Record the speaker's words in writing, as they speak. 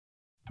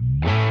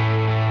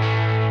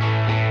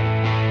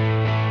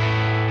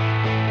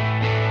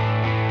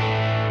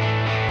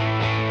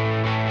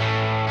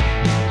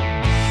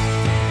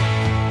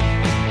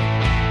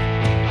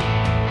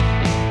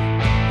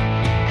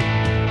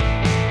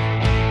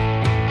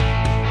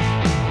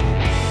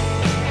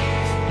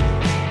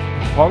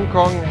Hong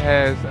Kong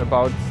has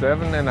about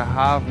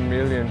 7.5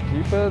 million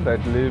people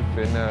that live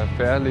in a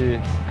fairly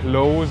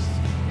close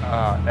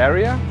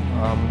area,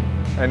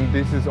 and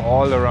this is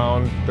all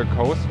around the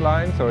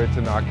coastline, so it's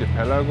an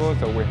archipelago,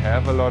 so we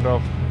have a lot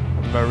of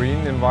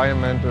marine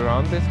environment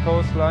around this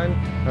coastline,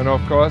 and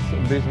of course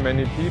this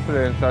many people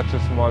in such a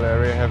small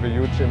area have a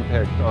huge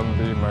impact on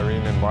the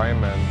marine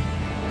environment.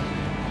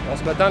 Alors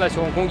ce matin là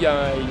sur Hong Kong il y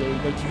a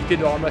une activité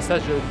de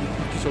ramassage de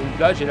cultures sur une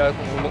plage et là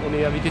on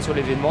est invité sur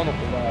l'événement, donc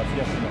on va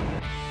finir ça.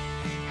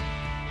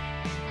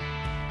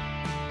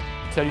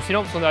 C'est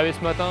hallucinant parce qu'on est arrivé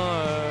ce matin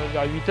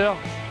vers 8 h.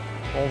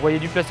 On voyait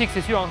du plastique,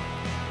 c'est sûr, hein,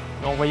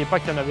 mais on ne voyait pas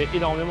qu'il y en avait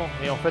énormément.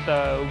 Et en fait,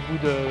 au bout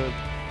de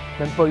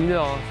même pas 1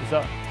 heure, hein, c'est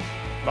ça,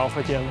 bah, en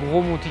fait, il y a un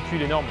gros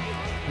monticule énorme.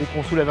 Dès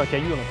qu'on soulève un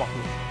caillou, on en partout.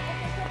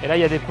 Et là,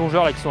 il y a des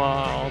plongeurs là, qui sont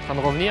en train de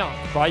revenir.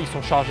 Pareil, ils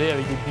sont chargés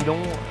avec des bidons.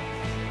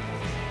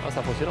 Ah, c'est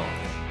impressionnant.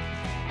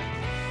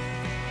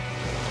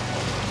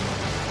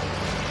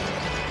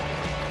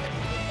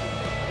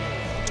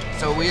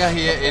 So we are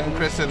here in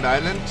Crescent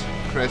Island,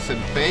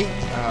 Crescent Bay,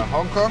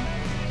 Hong Kong,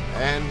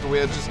 and we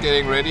are just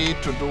getting ready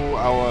to do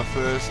our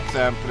first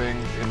sampling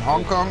in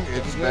Hong Kong.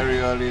 It's very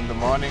early in the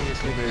morning,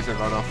 so there's a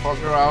lot of fog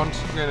around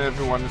and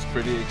everyone is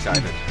pretty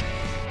excited.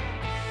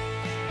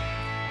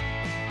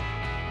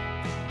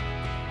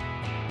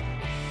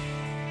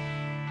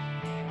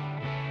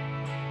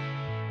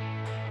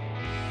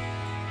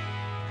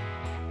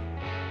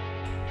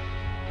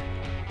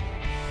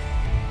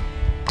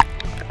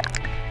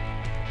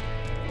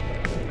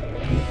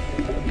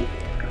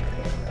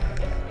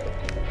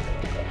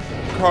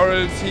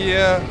 Corals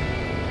here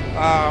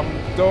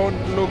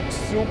don't look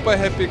super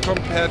happy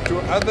compared to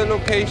other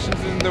locations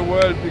in the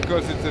world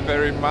because it's a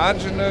very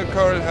marginal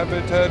coral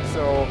habitat,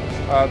 so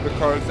the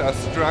corals are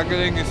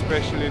struggling,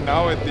 especially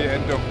now at the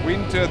end of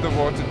winter. The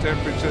water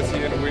temperatures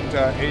here in winter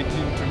are 18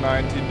 to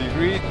 19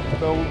 degrees,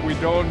 so we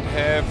don't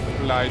have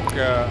like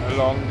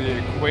along the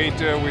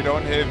equator, we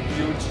don't have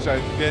huge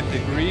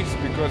gigantic reefs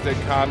because they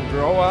can't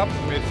grow up.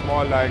 It's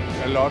more like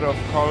a lot of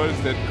corals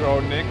that grow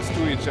next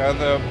to each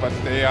other, but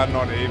they are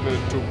not able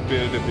to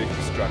build a big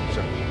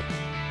structure.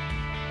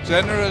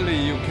 Generally,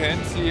 you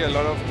can see a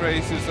lot of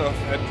traces of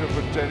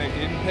anthropogenic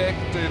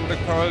impact in the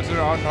corals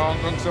around Hong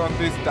Kong. So on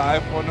this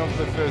dive, one of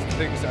the first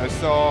things I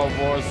saw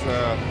was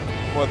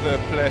the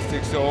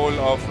plastic sole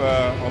of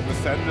a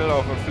sandal,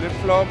 of a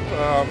flip-flop.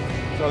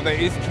 So there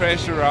is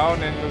trash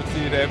around and you'll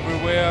see it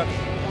everywhere.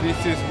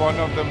 This is one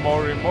of the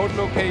more remote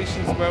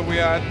locations where we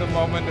are at the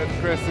moment at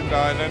Crescent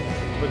Island,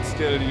 but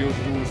still you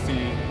do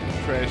see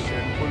trash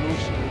and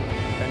pollution.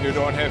 And you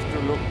don't have to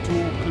look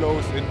too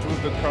close into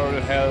the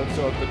coral health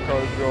or the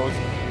coral growth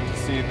to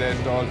see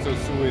that also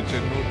sewage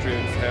and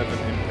nutrients have an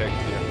impact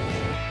here.